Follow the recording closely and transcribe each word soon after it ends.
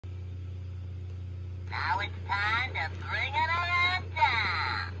Now it's time to bring it around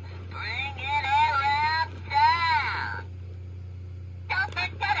town. Bring it around town. Don't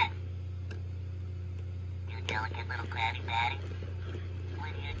forget it. You delicate little Krabby Patty.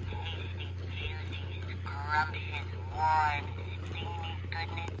 With your tasty, juicy, scrumptious, warm, steamy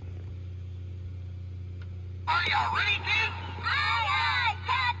goodness. Are you ready, kids? Aye, aye,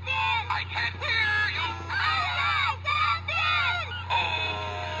 Captain! I can't hear you! Aye, aye, Captain! Oh!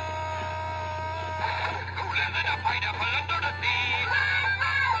 Who lives in a pineapple?